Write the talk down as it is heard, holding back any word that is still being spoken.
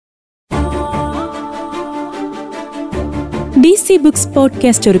DC books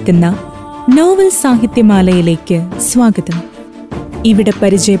podcast ഒരുക്കുന്ന novel സാഹിത്യമാലയിലേക്ക് സ്വാഗതം. ഇവിടെ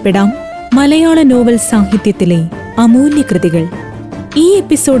പരിചയപ്പെടാം മലയാള നോവൽ സാഹിത്യത്തിലെ അമൂല്യ കൃതികൾ. ഈ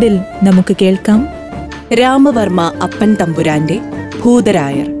എപ്പിസോഡിൽ നമുക്ക് കേൾക്കാം രാമവർമ്മ അപ്പൻ തമ്പുരാന്റെ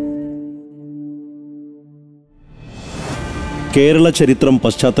ഭൂതരായർ. കേരള ചരിത്രം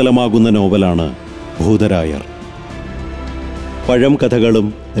പശ്ചാത്തലമാകുന്ന നോവലാണ് ഭൂതരായർ. പഴം കഥകളും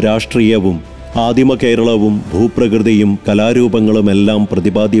രാഷ്ട്രീയവും ആദിമ കേരളവും ഭൂപ്രകൃതിയും കലാരൂപങ്ങളുമെല്ലാം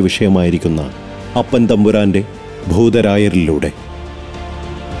പ്രതിപാദ്യ വിഷയമായിരിക്കുന്ന അപ്പൻ തമ്പുരാന്റെ ഭൂതരായരിലൂടെ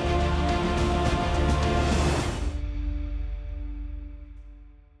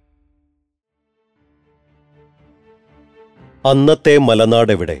അന്നത്തെ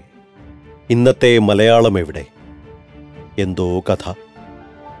മലനാടെവിടെ, ഇന്നത്തെ മലയാളം എവിടെ? എന്തോ കഥ.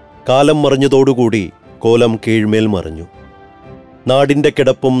 കാലം മറിഞ്ഞതോടുകൂടി കോലം കീഴ്മേൽ മറിഞ്ഞു. നാടിൻ്റെ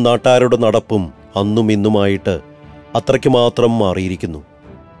കിടപ്പും നാട്ടാരുടെ നടപ്പും അന്നും ഇന്നുമായിട്ട് അത്രയ്ക്ക് മാത്രം മാറിയിരിക്കുന്നു.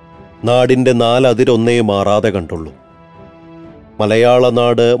 നാടിൻ്റെ നാലതിരൊന്നേ മാറാതെ കണ്ടുള്ളൂ. മലയാള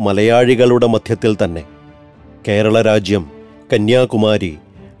നാട് മലയാളികളുടെ മധ്യത്തിൽ തന്നെ. കേരള രാജ്യം കന്യാകുമാരി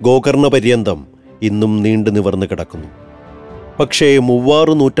ഗോകർണ പര്യന്തം ഇന്നും നീണ്ടു നിവർന്നു കിടക്കുന്നു. പക്ഷേ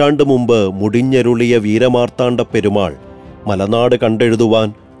 3 നൂറ്റാണ്ട് മുമ്പ് മുടിഞ്ഞരുളിയ വീരമാർത്താണ്ഡ പെരുമാൾ മലനാട് കണ്ടെഴുതുവാൻ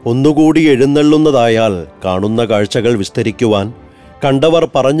ഒന്നുകൂടി എഴുന്നള്ളുന്നതായാൽ കാണുന്ന കാഴ്ചകൾ വിസ്തരിക്കുവാൻ കണ്ടവർ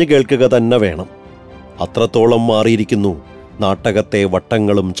പറഞ്ഞു കേൾക്കുക തന്നെ വേണം. അത്രത്തോളം മാറിയിരിക്കുന്നു നാട്ടകത്തെ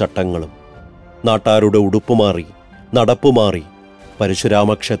വട്ടങ്ങളും ചട്ടങ്ങളും. നാട്ടാരുടെ ഉടുപ്പുമാറി, നടപ്പുമാറി,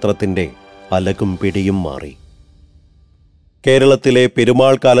 പരശുരാമക്ഷേത്രത്തിൻ്റെ അലകും പിടിയും മാറി. കേരളത്തിലെ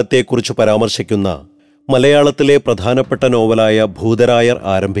പെരുമാൾ കാലത്തെക്കുറിച്ച് പരാമർശിക്കുന്ന മലയാളത്തിലെ പ്രധാനപ്പെട്ട നോവലായ ഭൂതരായർ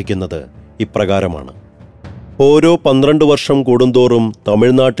ആരംഭിക്കുന്നത് ഇപ്രകാരമാണ്. ഓരോ 12 വർഷം കൂടുന്തോറും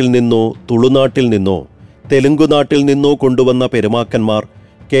തമിഴ്നാട്ടിൽ നിന്നോ തുളുനാട്ടിൽ നിന്നോ തെലുങ്കുനാട്ടിൽ നിന്നോ കൊണ്ടുവന്ന പെരുമാക്കന്മാർ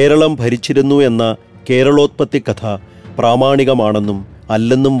കേരളം ഭരിച്ചിരുന്നു എന്ന കേരളോത്പത്തി കഥ പ്രാമാണികമാണെന്നും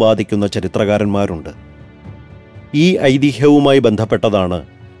അല്ലെന്നും വാദിക്കുന്ന ചരിത്രകാരന്മാരുണ്ട്. ഈ ഐതിഹ്യവുമായി ബന്ധപ്പെട്ടതാണ്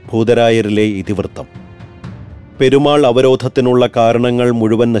ഭൂതരായരിലെ ഇതിവൃത്തം. പെരുമാൾ അവരോധത്തിനുള്ള കാരണങ്ങൾ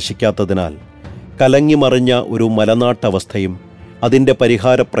മുഴുവൻ നശിക്കാത്തതിനാൽ കലങ്ങിമറിഞ്ഞ ഒരു മലനാട്ടവസ്ഥയും അതിൻ്റെ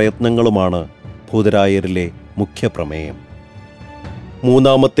പരിഹാര പ്രയത്നങ്ങളുമാണ് ഭൂതരായരിലെ മുഖ്യ പ്രമേയം.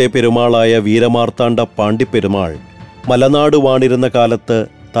 3ാമത്തെ പെരുമാളായ വീരമാർത്താണ്ഡ പാണ്ടിപ്പെരുമാൾ മലനാട് വാണിരുന്ന കാലത്ത്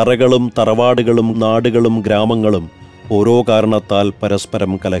തറകളും തറവാടുകളും നാടുകളും ഗ്രാമങ്ങളും ഓരോ കാരണത്താൽ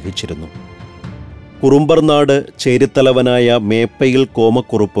പരസ്പരം കലഹിച്ചിരുന്നു. കുറുമ്പർനാട് ചേരിത്തലവനായ മേപ്പയിൽ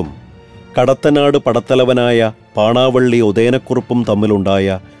കോമക്കുറുപ്പും കടത്തനാട് പടത്തലവനായ പാണാവള്ളി ഉദയനക്കുറുപ്പും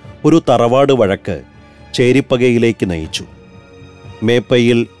തമ്മിലുണ്ടായ ഒരു തറവാട് വഴക്ക് ചേരിപ്പകയിലേക്ക് നയിച്ചു.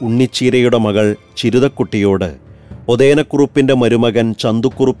 മേപ്പയിൽ ഉണ്ണിച്ചീരയുടെ മകൾ ചിരുതക്കുട്ടിയോട് ഉദയനക്കുറുപ്പിൻ്റെ മരുമകൻ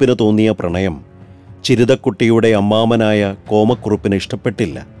ചന്തുക്കുറുപ്പിന് തോന്നിയ പ്രണയം ചിരുതക്കുട്ടിയുടെ അമ്മാമനായ കോമക്കുറുപ്പിന്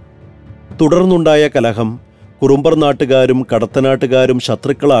ഇഷ്ടപ്പെട്ടില്ല. തുടർന്നുണ്ടായ കലഹം കുറുമ്പർനാട്ടുകാരും കടത്തനാട്ടുകാരും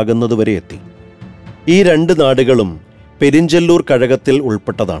ശത്രുക്കളാകുന്നതുവരെ എത്തി. ഈ 2 നാടുകളും പെരിഞ്ചല്ലൂർ കഴകത്തിൽ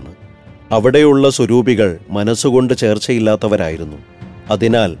ഉൾപ്പെട്ടതാണ്. അവിടെയുള്ള സ്വരൂപികൾ മനസ്സുകൊണ്ട് ചേർച്ചയില്ലാത്തവരായിരുന്നു.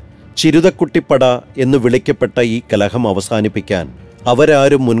 അതിനാൽ ചിരുതക്കുട്ടിപ്പട എന്ന് വിളിക്കപ്പെട്ട ഈ കലഹം അവസാനിപ്പിക്കാൻ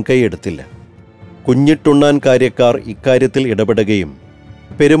അവരാരും മുൻകൈയെടുത്തില്ല. കുഞ്ഞിട്ടുണ്ണാൻ കാര്യക്കാർ ഇക്കാര്യത്തിൽ ഇടപെടുകയും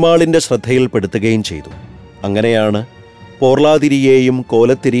പെരുമാളിൻ്റെ ശ്രദ്ധയിൽപ്പെടുത്തുകയും ചെയ്തു. അങ്ങനെയാണ് പോർലാതിരിയെയും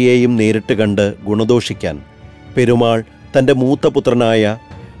കോലത്തിരിയെയും നേരിട്ട് കണ്ട് ഗുണദോഷിക്കാൻ പെരുമാൾ തൻ്റെ മൂത്തപുത്രനായ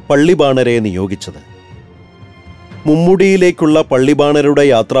പള്ളിബാണരെ നിയോഗിച്ചത്. മുമ്മുടിയിലേക്കുള്ള പള്ളിബാണരുടെ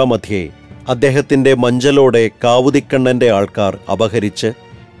യാത്രാമധ്യേ അദ്ദേഹത്തിൻ്റെ മഞ്ചലോടെ കാവുതിക്കണ്ണൻ്റെ ആൾക്കാർ അപഹരിച്ച്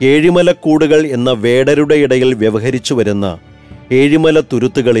ഏഴിമലക്കൂടുകൾ എന്ന വേടരുടെ ഇടയിൽ വ്യവഹരിച്ചു വരുന്ന ഏഴിമല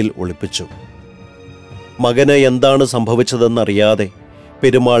തുരുത്തുകളിൽ ഒളിപ്പിച്ചു. മകന് എന്താണ് സംഭവിച്ചതെന്നറിയാതെ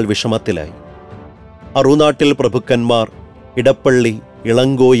പെരുമാൾ വിഷമത്തിലായി. അറുനാട്ടിൽ പ്രഭുക്കന്മാർ ഇടപ്പള്ളി,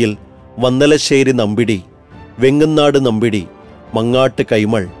 ഇളങ്കോയിൽ, വന്നലശ്ശേരി നമ്പിടി, വെങ്ങുന്നാട് നമ്പിടി, മങ്ങാട്ട്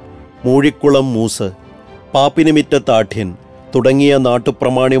കൈമൾ, മൂഴിക്കുളം മൂസ്, പാപ്പിനിമിറ്റത്താഠ്യൻ തുടങ്ങിയ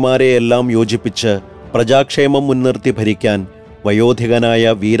നാട്ടുപ്രമാണിമാരെയെല്ലാം യോജിപ്പിച്ച് പ്രജാക്ഷേമം മുൻനിർത്തി ഭരിക്കാൻ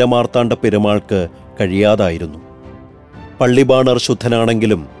വയോധികനായ വീരമാർത്താണ്ഡ പെരുമാൾക്ക് കഴിയാതായിരുന്നു. പള്ളിബാണർ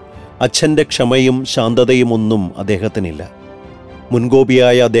ശുദ്ധനാണെങ്കിലും അച്ഛൻ്റെ ക്ഷമയും ശാന്തതയും ഒന്നും അദ്ദേഹത്തിനില്ല.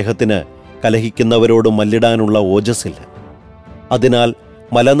 മുൻകോപിയായ അദ്ദേഹത്തിന് കലഹിക്കുന്നവരോട് മല്ലിടാനുള്ള ഓജസ്സില്ല. അതിനാൽ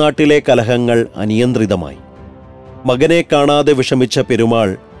മലനാട്ടിലെ കലഹങ്ങൾ അനിയന്ത്രിതമായി. മകനെ കാണാതെ വിഷമിച്ച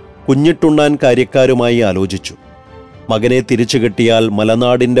പെരുമാൾ കുഞ്ഞിട്ടുണ്ണാൻ കാര്യക്കാരുമായി ആലോചിച്ചു. മകനെ തിരിച്ചു കിട്ടിയാൽ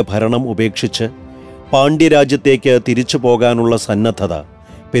മലനാടിൻ്റെ ഭരണം ഉപേക്ഷിച്ച് പാണ്ഡ്യരാജ്യത്തേക്ക് തിരിച്ചു പോകാനുള്ള സന്നദ്ധത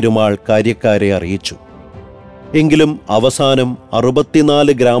പെരുമാൾ കാര്യക്കാരെ അറിയിച്ചു. എങ്കിലും അവസാനം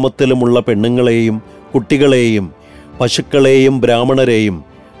 64 ഗ്രാമത്തിലുമുള്ള പെണ്ണുങ്ങളെയും കുട്ടികളെയും പശുക്കളെയും ബ്രാഹ്മണരെയും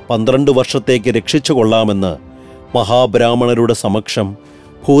 12 വർഷത്തേക്ക് രക്ഷിച്ചു കൊള്ളാമെന്ന് മഹാബ്രാഹ്മണരുടെ സമക്ഷം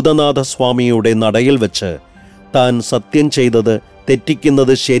ഭൂതനാഥസ്വാമിയുടെ നടയിൽ വെച്ച് താൻ സത്യം ചെയ്തത്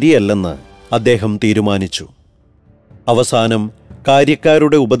തെറ്റിക്കുന്നത് ശരിയല്ലെന്ന് അദ്ദേഹം തീരുമാനിച്ചു. അവസാനം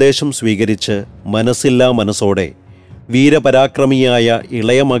കാര്യക്കാരുടെ ഉപദേശം സ്വീകരിച്ച് മനസ്സില്ലാ മനസ്സോടെ വീരപരാക്രമിയായ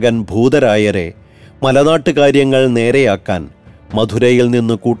ഇളയ മകൻ ഭൂതരായരെ മലനാട്ടുകാര്യങ്ങൾ നേരെയാക്കാൻ മധുരയിൽ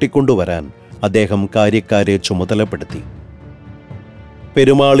നിന്ന് കൂട്ടിക്കൊണ്ടുവരാൻ അദ്ദേഹം കാര്യക്കാരെ ചുമതലപ്പെടുത്തി.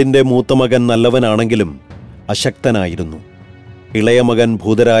 പെരുമാളിൻ്റെ മൂത്തമകൻ നല്ലവനാണെങ്കിലും അശക്തനായിരുന്നു. ഇളയ മകൻ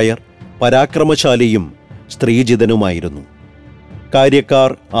ഭൂതരായർ പരാക്രമശാലിയും സ്ത്രീജിതനുമായിരുന്നു. കാര്യക്കാർ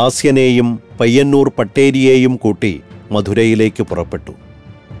ആസ്യനെയും പയ്യന്നൂർ പട്ടേരിയെയും കൂട്ടി മധുരയിലേക്ക് പുറപ്പെട്ടു.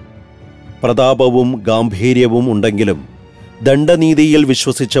 പ്രതാപവും ഗാംഭീര്യവും ഉണ്ടെങ്കിലും ദണ്ഡനീതിയിൽ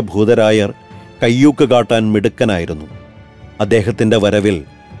വിശ്വസിച്ച ഭൂതരായർ കയ്യൂക്ക് കാട്ടാൻ മിടുക്കനായിരുന്നു. അദ്ദേഹത്തിൻ്റെ വരവിൽ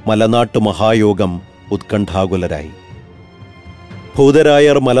മലനാട്ടു മഹായോഗം ഉത്കണ്ഠാകുലരായി.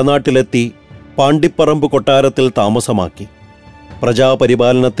 ഭൂതരായർ മലനാട്ടിലെത്തി പാണ്ടിപ്പറമ്പ് കൊട്ടാരത്തിൽ താമസമാക്കി.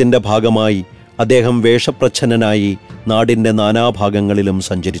 പ്രജാപരിപാലനത്തിൻ്റെ ഭാഗമായി അദ്ദേഹം വേഷപ്രച്ഛന്നനായി നാടിൻ്റെ നാനാഭാഗങ്ങളിലും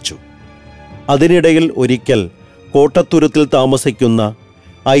സഞ്ചരിച്ചു. അതിനിടയിൽ ഒരിക്കൽ കോട്ടത്തുരുത്തിൽ താമസിക്കുന്ന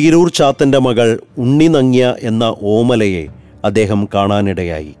ഐരൂർ ചാത്തൻ്റെ മകൾ ഉണ്ണിനങ്ങ്യ എന്ന ഓമലയെ അദ്ദേഹം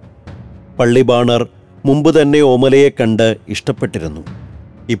കാണാനിടയായി. പള്ളിബാണർ മുമ്പ് തന്നെ ഓമലയെ കണ്ട് ഇഷ്ടപ്പെട്ടിരുന്നു.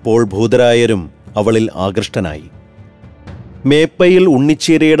 ഇപ്പോൾ ഭൂതരായരും അവളിൽ ആകൃഷ്ടനായി. മേപ്പയിൽ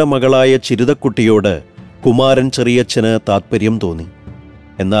ഉണ്ണിച്ചേരയുടെ മകളായ ചിരുതക്കുട്ടിയോട് കുമാരൻ ചെറിയച്ഛന് താത്പര്യം തോന്നി.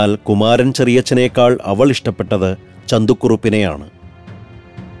 എന്നാൽ കുമാരൻ ചെറിയച്ഛനേക്കാൾ അവൾ ഇഷ്ടപ്പെട്ടത് ചന്തുക്കുറുപ്പിനെയാണ്.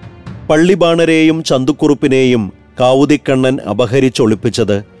 പള്ളിബാണരെയും ചന്തുക്കുറുപ്പിനെയും കാവുതിക്കണ്ണൻ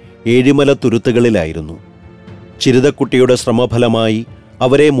അപഹരിച്ചൊളിപ്പിച്ചത് ഏഴിമല തുരുത്തുകളിലായിരുന്നു. ചിരുതക്കുട്ടിയുടെ ശ്രമഫലമായി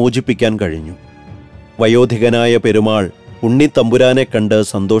അവരെ മോചിപ്പിക്കാൻ കഴിഞ്ഞു. വയോധികനായ പെരുമാൾ ഉണ്ണിത്തമ്പുരാനെ കണ്ട്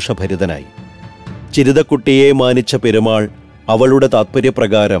സന്തോഷഭരിതനായി. ചിരുതക്കുട്ടിയെ മാനിച്ച പെരുമാൾ അവളുടെ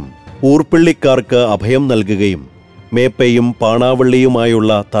താത്പര്യപ്രകാരം ഊർപ്പിള്ളിക്കാർക്ക് അഭയം നൽകുകയും മേപ്പയും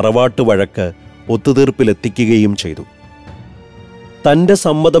പാണാവള്ളിയുമായുള്ള തറവാട്ട് വഴക്ക് ഒത്തുതീർപ്പിലെത്തിക്കുകയും ചെയ്തു. തൻ്റെ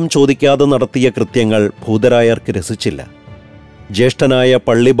സമ്മതം ചോദിക്കാതെ നടത്തിയ കൃത്യങ്ങൾ ഭൂതരായർക്ക് രസിച്ചില്ല. ജ്യേഷ്ഠനായ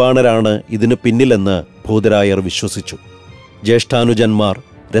പള്ളിബാണരാണ് ഇതിനു പിന്നിലെന്ന് ഭൂതരായർ വിശ്വസിച്ചു. ജ്യേഷ്ഠാനുജന്മാർ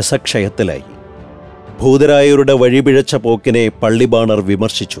രസക്ഷയത്തിലായി. ഭൂതരായരുടെ വഴിപിഴച്ച പോക്കിനെ പള്ളിബാണർ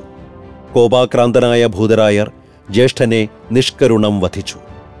വിമർശിച്ചു. കോപാക്രാന്തനായ ഭൂതരായർ ജ്യേഷ്ഠനെ നിഷ്കരുണം വധിച്ചു.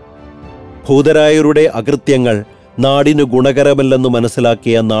 ഭൂതരായരുടെ അകൃത്യങ്ങൾ നാടിനു ഗുണകരമല്ലെന്ന്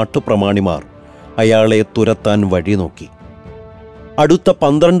മനസ്സിലാക്കിയ നാട്ടുപ്രമാണിമാർ അയാളെ തുരത്താൻ വഴി നോക്കി. അടുത്ത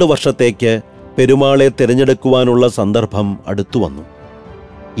 12 വർഷത്തേക്ക് പെരുമാളെ തിരഞ്ഞെടുക്കുവാനുള്ള സന്ദർഭം അടുത്തുവന്നു.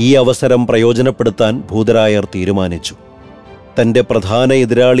 ഈ അവസരം പ്രയോജനപ്പെടുത്താൻ ഭൂതരായർ തീരുമാനിച്ചു. തൻ്റെ പ്രധാന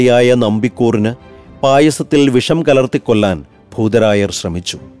എതിരാളിയായ നമ്പിക്കൂറിന് പായസത്തിൽ വിഷം കലർത്തിക്കൊല്ലാൻ ഭൂതരായർ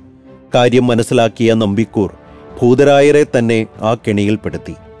ശ്രമിച്ചു. കാര്യം മനസ്സിലാക്കിയ നമ്പിക്കൂർ ഭൂതരായരെ തന്നെ ആ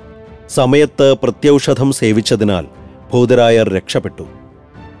കെണിയിൽപ്പെടുത്തി. സമയത്ത് പ്രത്യൗഷധം സേവിച്ചതിനാൽ ഭൂതരായർ രക്ഷപ്പെട്ടു.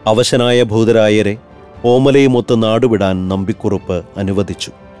 അവശനായ ഭൂതരായരെ ഓമലയുമൊത്ത് നാടുവിടാൻ നമ്പിക്കുറുപ്പ്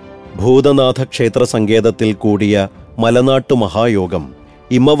അനുവദിച്ചു. ഭൂതനാഥ ക്ഷേത്ര സങ്കേതത്തിൽ കൂടിയ മലനാട്ടു മഹായോഗം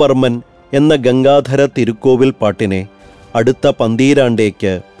ഇമവർമ്മൻ എന്ന ഗംഗാധര തിരുക്കോവിൽ പാട്ടിനെ അടുത്ത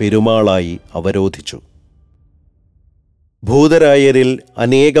പന്തീരാണ്ടേക്ക് പെരുമാളായി അവരോധിച്ചു. ഭൂതരായരിൽ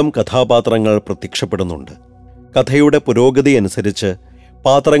അനേകം കഥാപാത്രങ്ങൾ പ്രത്യക്ഷപ്പെടുന്നുണ്ട്. കഥയുടെ പുരോഗതി അനുസരിച്ച്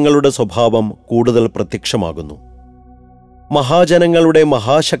പാത്രങ്ങളുടെ സ്വഭാവം കൂടുതൽ പ്രത്യക്ഷമാകുന്നു. മഹാജനങ്ങളുടെ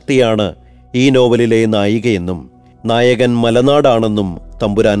മഹാശക്തിയാണ് ഈ നോവലിലെ നായികയെന്നും നായകൻ മലനാടാണെന്നും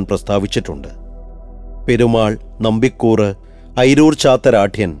തമ്പുരാൻ പ്രസ്താവിച്ചിട്ടുണ്ട്. പെരുമാൾ, നമ്പിക്കൂറ്, ഐരൂർ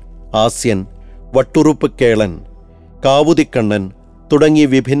ചാത്തരാഠ്യൻ, ആസ്യൻ, വട്ടുറുപ്പ് കേളൻ, കാവുതിക്കണ്ണൻ തുടങ്ങി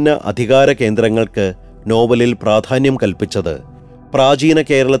വിഭിന്ന അധികാര കേന്ദ്രങ്ങൾക്ക് നോവലിൽ പ്രാധാന്യം കൽപ്പിച്ചത് പ്രാചീന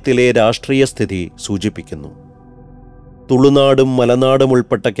കേരളത്തിലെ രാഷ്ട്രീയ സ്ഥിതി സൂചിപ്പിക്കുന്നു. തുളുനാടും മലനാടും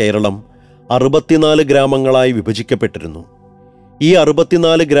ഉൾപ്പെട്ട കേരളം 64 ഗ്രാമങ്ങളായി വിഭജിക്കപ്പെട്ടിരുന്നു. ഈ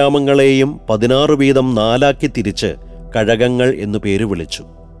 64 ഗ്രാമങ്ങളെയും 16 വീതം 4ആക്കി തിരിച്ച് കഴകങ്ങൾ എന്നു പേര് വിളിച്ചു.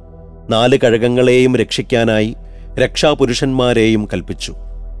 4 കഴകങ്ങളെയും രക്ഷിക്കാനായി രക്ഷാപുരുഷന്മാരെയും കൽപ്പിച്ചു.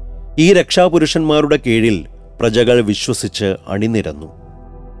 ഈ രക്ഷാപുരുഷന്മാരുടെ കീഴിൽ പ്രജകൾ വിശ്വസിച്ച് അണിനിരന്നു.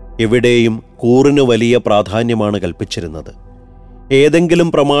 എവിടെയും കൂറിന് വലിയ പ്രാധാന്യമാണ് കൽപ്പിച്ചിരുന്നത്. ഏതെങ്കിലും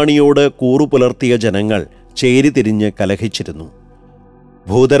പ്രമാണിയോട് കൂറു പുലർത്തിയ ജനങ്ങൾ ചേരിതിരിഞ്ഞ് കലഹിച്ചിരുന്നു.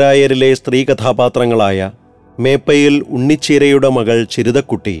 ഭൂതരായരിലെ സ്ത്രീ കഥാപാത്രങ്ങളായ മേപ്പയിൽ ഉണ്ണിച്ചീരയുടെ മകൾ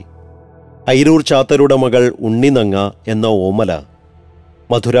ചിരുതക്കുട്ടി, ഐരൂർ ചാത്തരുടെ മകൾ ഉണ്ണിനങ്ങ എന്ന ഓമല,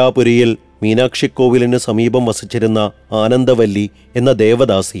 മധുരാപുരിയിൽ മീനാക്ഷിക്കോവിലിന് സമീപം വസിച്ചിരുന്ന ആനന്ദവല്ലി എന്ന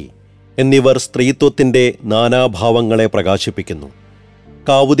ദേവദാസി എന്നിവർ സ്ത്രീത്വത്തിൻ്റെ നാനാഭാവങ്ങളെ പ്രകാശിപ്പിക്കുന്നു.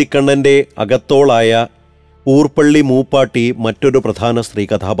 കാവുതിക്കണ്ണൻ്റെ അകത്തോളായ ഊർപ്പള്ളി മൂപ്പാട്ടി മറ്റൊരു പ്രധാന സ്ത്രീ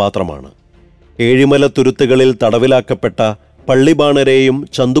കഥാപാത്രമാണ്. ഏഴിമല തുരുത്തുകളിൽ തടവിലാക്കപ്പെട്ട പള്ളിബാണരെയും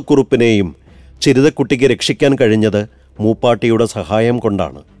ചന്തുക്കുറുപ്പിനെയും ചിരുതക്കുട്ടിക്ക് രക്ഷിക്കാൻ കഴിഞ്ഞത് മൂപ്പാട്ടിയുടെ സഹായം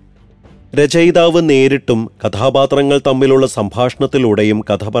കൊണ്ടാണ്. രചയിതാവ് നേരിട്ടും കഥാപാത്രങ്ങൾ തമ്മിലുള്ള സംഭാഷണത്തിലൂടെയും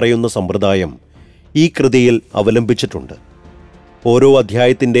കഥ പറയുന്ന സമ്പ്രദായം ഈ കൃതിയിൽ അവലംബിച്ചിട്ടുണ്ട്. ഓരോ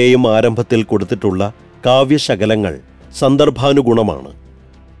അധ്യായത്തിൻ്റെയും ആരംഭത്തിൽ കൊടുത്തിട്ടുള്ള കാവ്യശകലങ്ങൾ സന്ദർഭാനുഗുണമാണ്.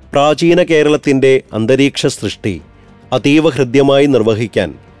 പ്രാചീന കേരളത്തിൻ്റെ അന്തരീക്ഷ സൃഷ്ടി അതീവ ഹൃദ്യമായി നിർവഹിക്കാൻ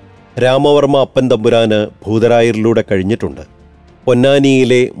രാമവർമ്മ അപ്പൻ തമ്പുരാന് ഭൂതരായരിലൂടെ കഴിഞ്ഞിട്ടുണ്ട്.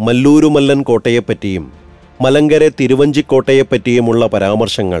 പൊന്നാനിയിലെ മല്ലൂരുമല്ലൻ കോട്ടയെപ്പറ്റിയും മലങ്കര തിരുവഞ്ചിക്കോട്ടയെപ്പറ്റിയുമുള്ള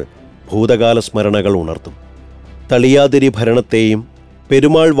പരാമർശങ്ങൾ ഭൂതകാല സ്മരണകൾ ഉണർത്തും. തളിയാതിരി ഭരണത്തെയും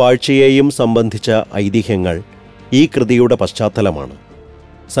പെരുമാൾ വാഴ്ചയെയും സംബന്ധിച്ച ഐതിഹ്യങ്ങൾ ഈ കൃതിയുടെ പശ്ചാത്തലമാണ്.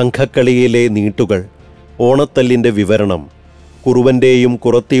 സംഘക്കളിയിലെ നീട്ടുകൾ, ഓണത്തല്ലിൻ്റെ വിവരണം, കുറുവൻ്റെയും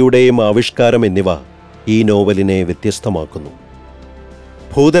കുറത്തിയുടെയും ആവിഷ്കാരം എന്നിവ ഈ നോവലിനെ വ്യത്യസ്തമാക്കുന്നു.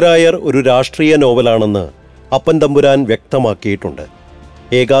 ഭൂതരായർ ഒരു രാഷ്ട്രീയ നോവലാണെന്ന് അപ്പൻ തമ്പുരാൻ വ്യക്തമാക്കിയിട്ടുണ്ട്.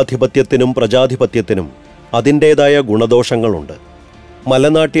 ഏകാധിപത്യത്തിനും പ്രജാധിപത്യത്തിനും അതിൻ്റേതായ ഗുണദോഷങ്ങളുണ്ട്.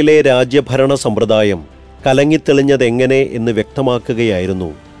 മലനാട്ടിലെ രാജ്യഭരണ സമ്പ്രദായം കലങ്ങിത്തെളിഞ്ഞതെങ്ങനെ എന്ന് വ്യക്തമാക്കുകയായിരുന്നു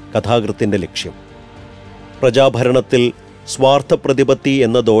കഥാകൃത്തിൻ്റെ ലക്ഷ്യം. പ്രജാഭരണത്തിൽ സ്വാർത്ഥപ്രതിപത്തി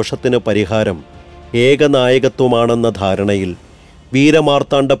എന്ന ദോഷത്തിന് പരിഹാരം ഏകനായകത്വമാണെന്ന ധാരണയിൽ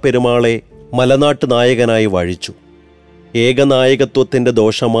വീരമാർത്താണ്ഡ പെരുമാളെ മലനാട്ട് നായകനായി വാഴിച്ചു. ഏകനായകത്വത്തിൻ്റെ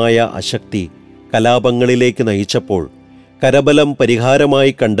ദോഷമായ അശക്തി കലാപങ്ങളിലേക്ക് നയിച്ചപ്പോൾ കരബലം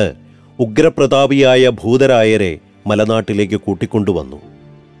പരിഹാരമായി കണ്ട് ഉഗ്രപ്രതാപിയായ ഭൂതരായരെ മലനാട്ടിലേക്ക് കൂട്ടിക്കൊണ്ടുവന്നു.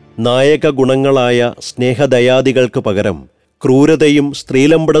 നായക ഗുണങ്ങളായ സ്നേഹദയാദികൾക്ക് പകരം ക്രൂരതയും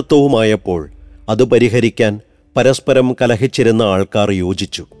സ്ത്രീലമ്പടത്വവുമായപ്പോൾ അത് പരിഹരിക്കാൻ പരസ്പരം കലഹിച്ചിരുന്ന ആൾക്കാർ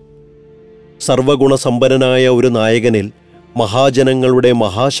യോജിച്ചു. സർവഗുണസമ്പന്നനായ ഒരു നായകനിൽ മഹാജനങ്ങളുടെ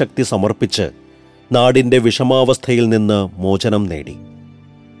മഹാശക്തി സമർപ്പിച്ച് നാടിൻ്റെ വിഷമാവസ്ഥയിൽ നിന്ന് മോചനം നേടി.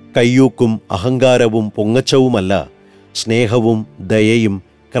 കയ്യൂക്കും അഹങ്കാരവും പൊങ്ങച്ചവുമല്ല, സ്നേഹവും ദയയും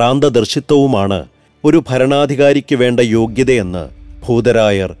ക്രാന്തദർശിത്വവുമാണ് ഒരു ഭരണാധികാരിക്ക് വേണ്ട യോഗ്യതയെന്ന്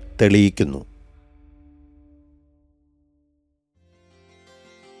ഭൂതരായർ തെളിയിക്കുന്നു.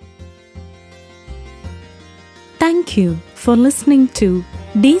 Thank you for listening to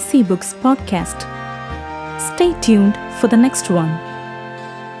DC Books Podcast. Stay tuned for the next one.